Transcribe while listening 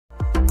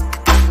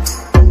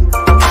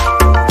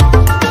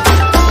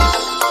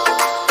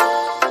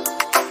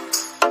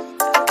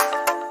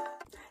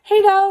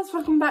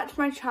welcome back to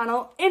my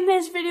channel. In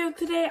this video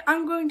today,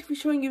 I'm going to be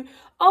showing you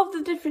all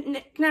the different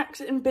knickknacks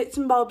and bits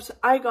and bobs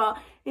I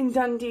got in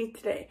Dundee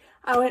today.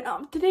 I went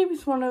up today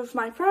with one of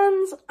my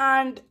friends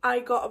and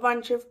I got a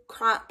bunch of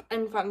crap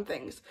and fun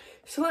things.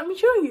 So let me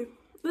show you.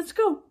 Let's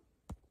go.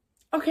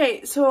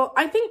 Okay, so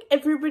I think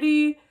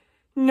everybody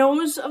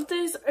knows of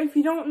this. If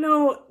you don't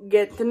know,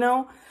 get to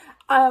know.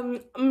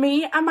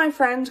 Me and my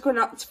friends go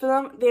nuts for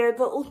them. They're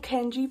the little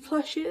Kenji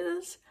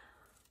plushes.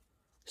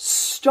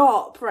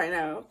 Stop right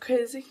now,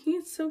 because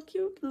he's so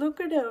cute. Look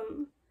at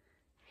him.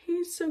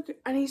 He's so cute.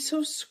 And he's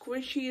so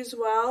squishy as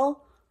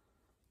well.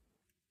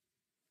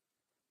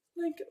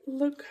 Like,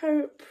 look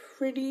how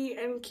pretty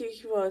and cute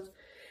he was.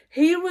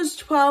 He was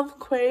 12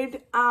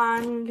 quid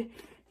and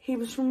he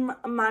was from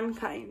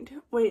Mankind,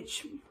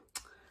 which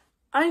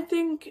I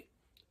think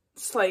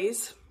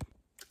slays.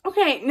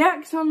 Okay,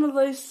 next on the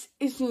list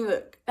is New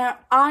Look. Now,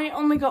 I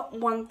only got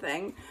one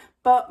thing,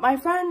 but my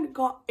friend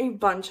got a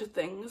bunch of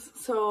things,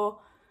 so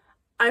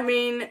I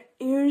mean,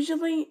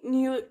 usually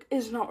New Look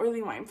is not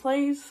really my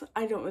place.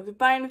 I don't really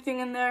buy anything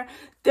in there.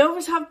 They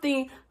always have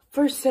the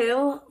for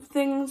sale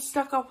things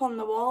stuck up on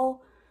the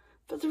wall,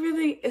 but there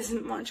really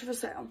isn't much of a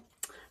sale.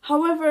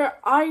 However,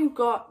 I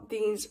got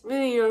these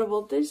really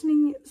adorable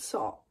Disney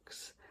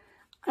socks,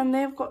 and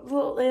they've got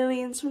little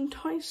aliens from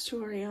Toy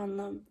Story on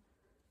them.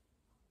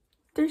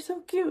 They're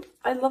so cute.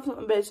 I love them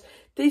a bit.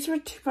 These were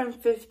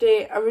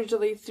 £2.50,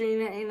 originally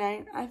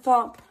 £3.99. I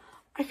thought,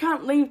 I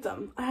can't leave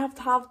them. I have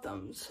to have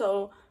them.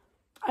 So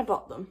I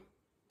bought them.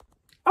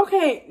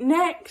 Okay,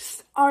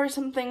 next are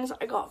some things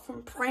I got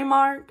from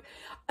Primark.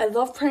 I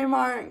love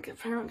Primark.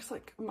 Primark's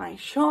like my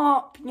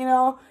shop, you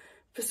know,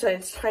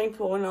 besides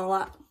Typo and all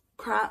that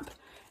crap.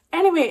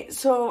 Anyway,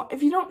 so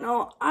if you don't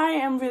know, I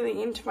am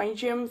really into my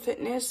gym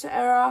fitness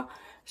era.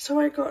 So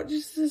I got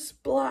just this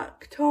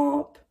black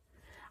top.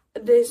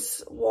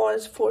 This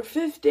was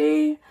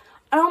 £4.50.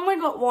 I only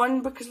got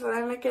one because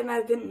then again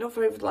I didn't know if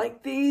I would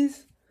like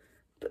these.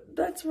 But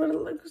that's what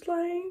it looks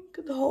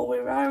like the whole way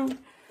around.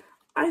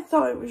 I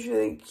thought it was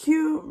really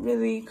cute,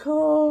 really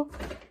cool,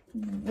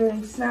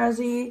 really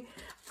snazzy.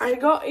 I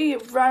got a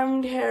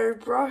round hair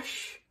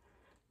brush.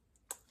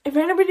 If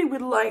anybody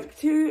would like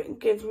to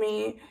give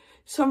me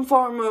some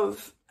form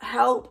of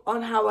help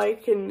on how I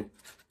can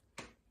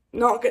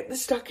not get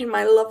this stuck in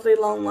my lovely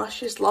long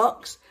luscious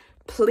locks,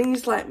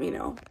 please let me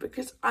know,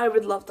 because I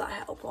would love that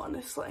help,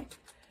 honestly.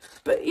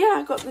 But yeah,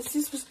 I got this.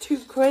 This was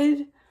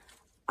 £2.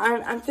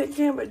 And I'm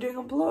thinking about doing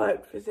a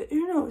blowout with it.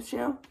 Who knows, you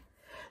know?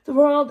 The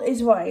world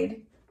is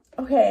wide.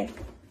 Okay,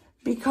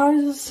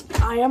 because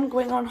I am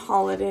going on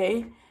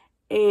holiday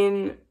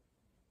in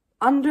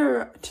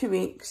under 2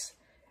 weeks,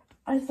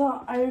 I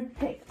thought I would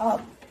pick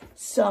up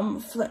some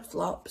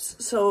flip-flops.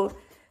 So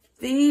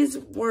these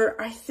were,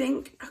 I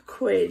think,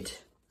 £1.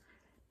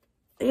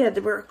 Yeah,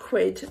 they were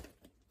 £1.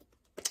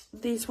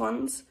 These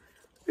ones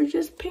were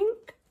just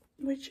pink,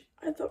 which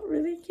I thought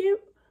really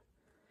cute.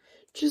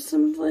 Just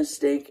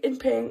simplistic in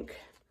pink.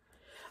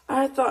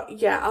 I thought,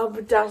 yeah, I'll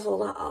bedazzle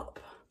that up.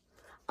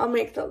 I'll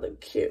make that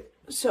look cute.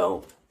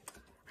 So,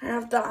 I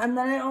have that. And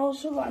then I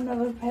also got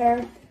another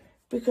pair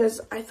because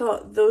I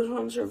thought those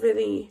ones were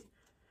really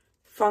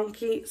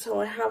funky. So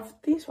I have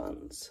these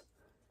ones,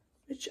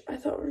 which I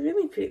thought were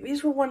really pretty.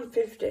 These were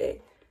 £1.50.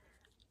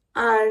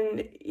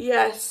 And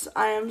yes,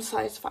 I am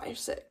size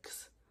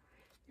 5'6",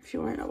 if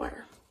you weren't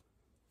aware.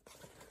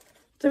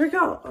 There we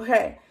go.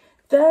 Okay.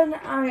 Then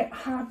I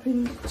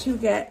happened to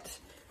get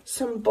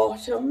some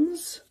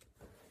bottoms,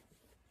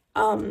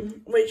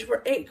 which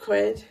were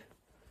 £8,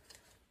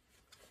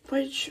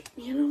 which,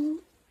 you know,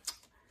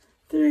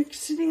 they're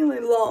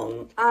exceedingly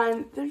long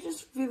and they're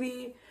just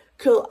really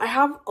cool. I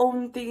have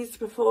owned these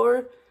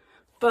before,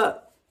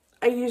 but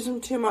I used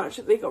them too much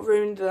that they got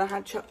ruined and I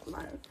had to chuck them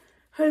out.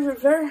 However,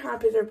 very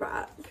happy they're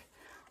back,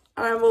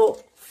 and I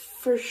will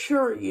for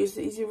sure use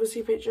these. You will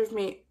see a picture of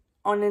me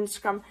on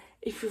Instagram.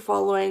 If you're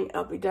following,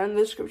 it'll be down in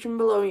the description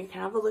below. You can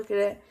have a look at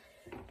it.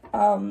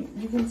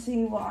 You can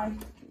see what I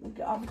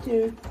get up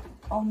to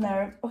on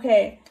there.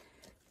 Okay,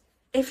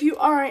 if you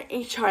are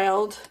a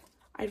child,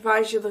 I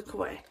advise you look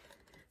away,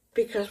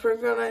 because we're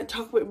gonna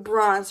talk about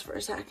bras for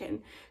a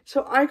second.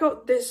 So I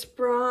got this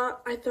bra.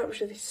 I thought it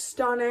was really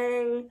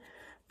stunning,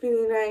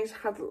 really nice.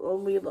 Had a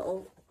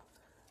little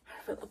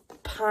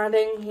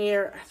padding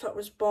here. I thought it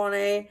was bonny.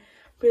 A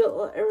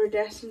little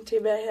iridescent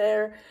bit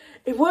here.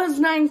 It was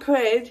 £9.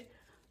 £5.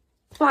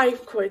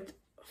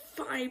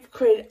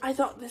 £5. I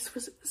thought this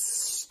was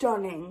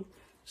stunning,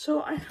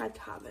 so I had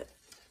to have it.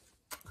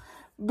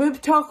 Boob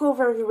talk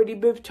over, everybody.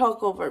 Boob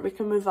talk over. We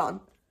can move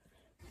on.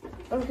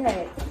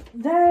 Okay,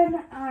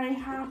 then I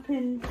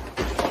happened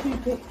to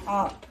pick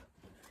up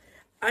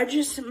a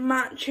just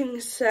matching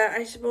set,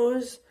 I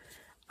suppose.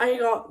 I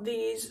got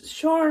these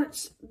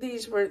shorts.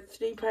 These were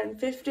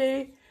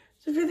 £3.50.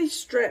 They're really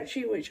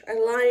stretchy, which I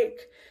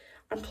like.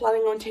 I'm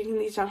planning on taking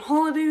these on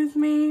holiday with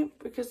me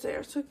because they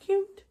are so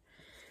cute.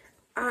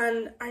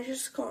 And I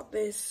just got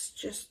this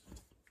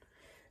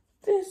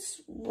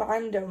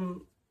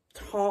random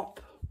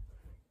top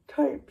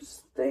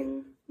types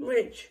thing,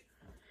 which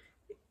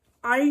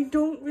I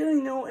don't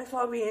really know if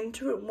I'll be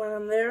into it when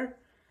I'm there,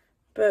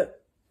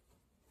 but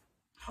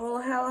how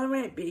the hell I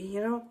might be,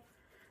 you know?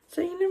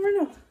 So you never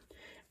know.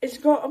 It's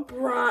got a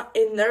bra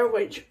in there,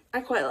 which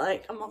I quite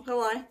like, I'm not gonna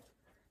lie.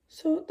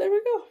 So there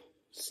we go.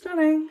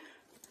 Stunning.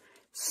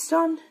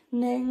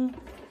 Stunning.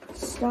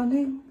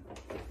 Stunning.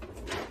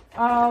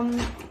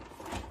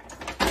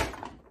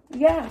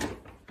 Yeah.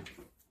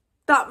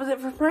 That was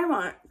it for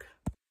Primark.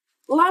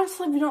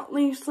 Lastly but not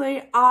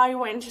leastly, I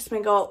went to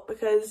Smiggle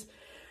because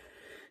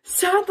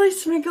sadly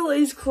Smiggle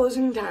is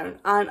closing down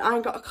and I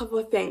got a couple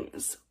of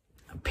things.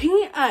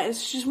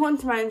 P.S. just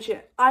want to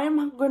mention, I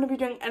am going to be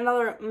doing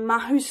another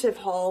massive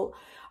haul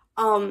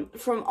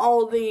from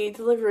all the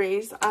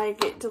deliveries I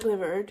get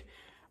delivered,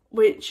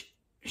 which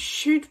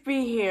should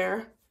be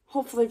here,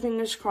 hopefully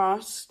fingers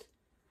crossed,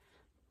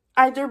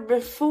 either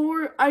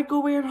before I go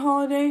away on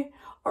holiday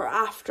or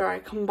after I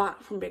come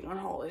back from being on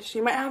holiday. So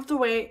you might have to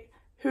wait,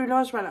 who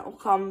knows when it will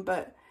come,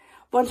 but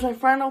once my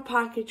final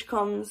package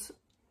comes,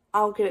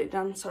 I'll get it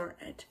done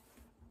sorted.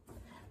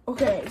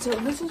 Okay, so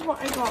this is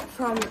what I got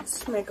from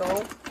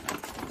Smiggle.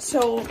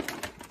 So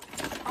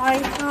I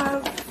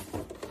have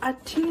a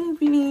teeny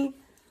weeny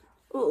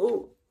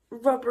little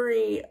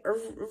rubbery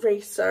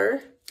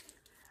eraser,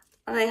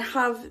 and I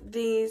have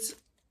these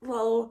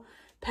little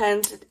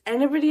pens. Did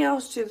anybody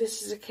else do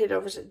this as a kid, or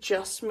was it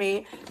just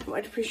me? I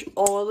wanted to push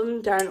all of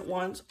them down at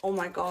once. Oh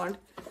my god,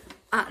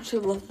 I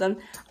actually love them.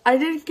 I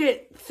did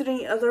get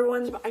 3 other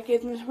ones, but I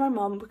gave them to my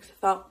mum because I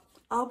thought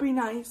I'll be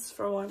nice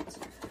for once.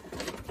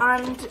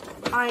 And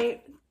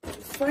I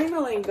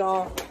finally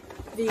got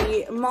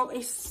the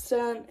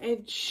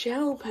multi-scented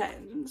gel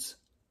pens.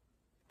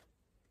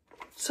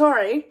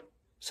 Sorry,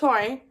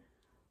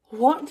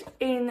 what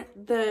in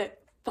the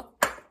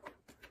fuck?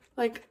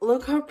 Like,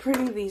 look how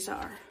pretty these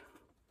are.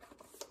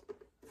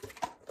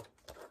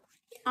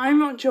 I'm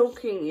not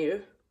joking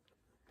you.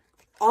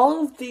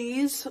 All of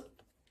these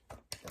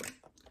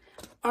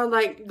are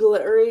like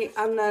glittery,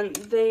 and then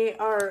they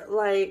are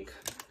like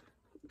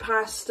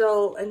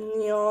pastel and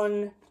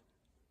neon,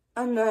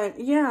 and then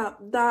yeah,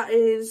 that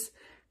is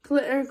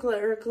glitter,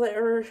 glitter,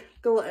 glitter,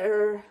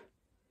 glitter,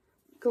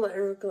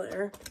 glitter,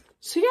 glitter.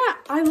 So yeah,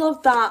 I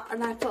love that,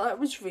 and I thought it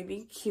was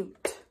really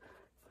cute,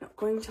 not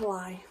going to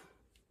lie.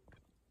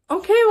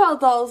 Okay, well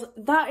dolls,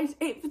 that is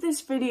it for this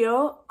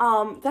video.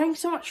 Thanks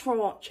so much for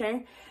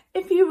watching.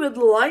 If you would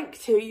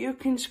like to, you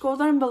can scroll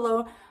down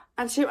below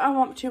and see what I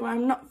want to when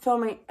I'm not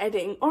filming,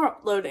 editing or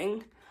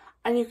uploading,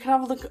 and you can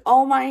have a look at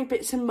all my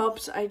bits and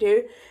bobs I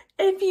do.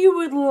 If you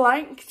would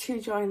like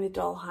to join the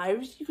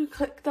dollhouse, you can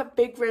click that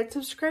big red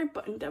subscribe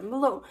button down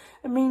below.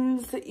 It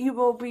means that you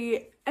will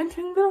be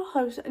entering the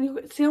dollhouse and you'll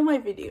get to see all my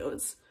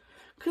videos,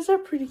 because they're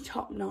pretty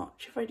top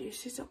notch if I do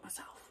say so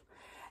myself.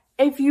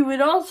 If you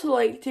would also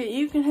like to,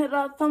 you can hit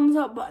that thumbs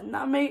up button.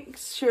 That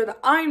makes sure that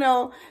I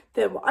know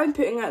that what I'm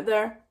putting out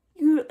there,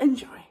 you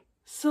enjoy.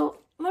 So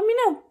let me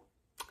know.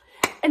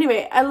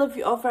 Anyway, I love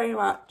you all very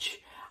much,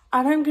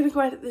 and I'm going to go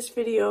edit this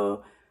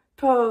video,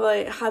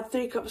 probably have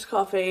 3 cups of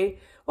coffee,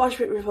 watch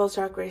RuPaul's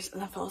Drag Race,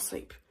 and then fall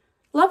asleep.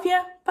 Love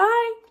ya.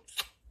 Bye.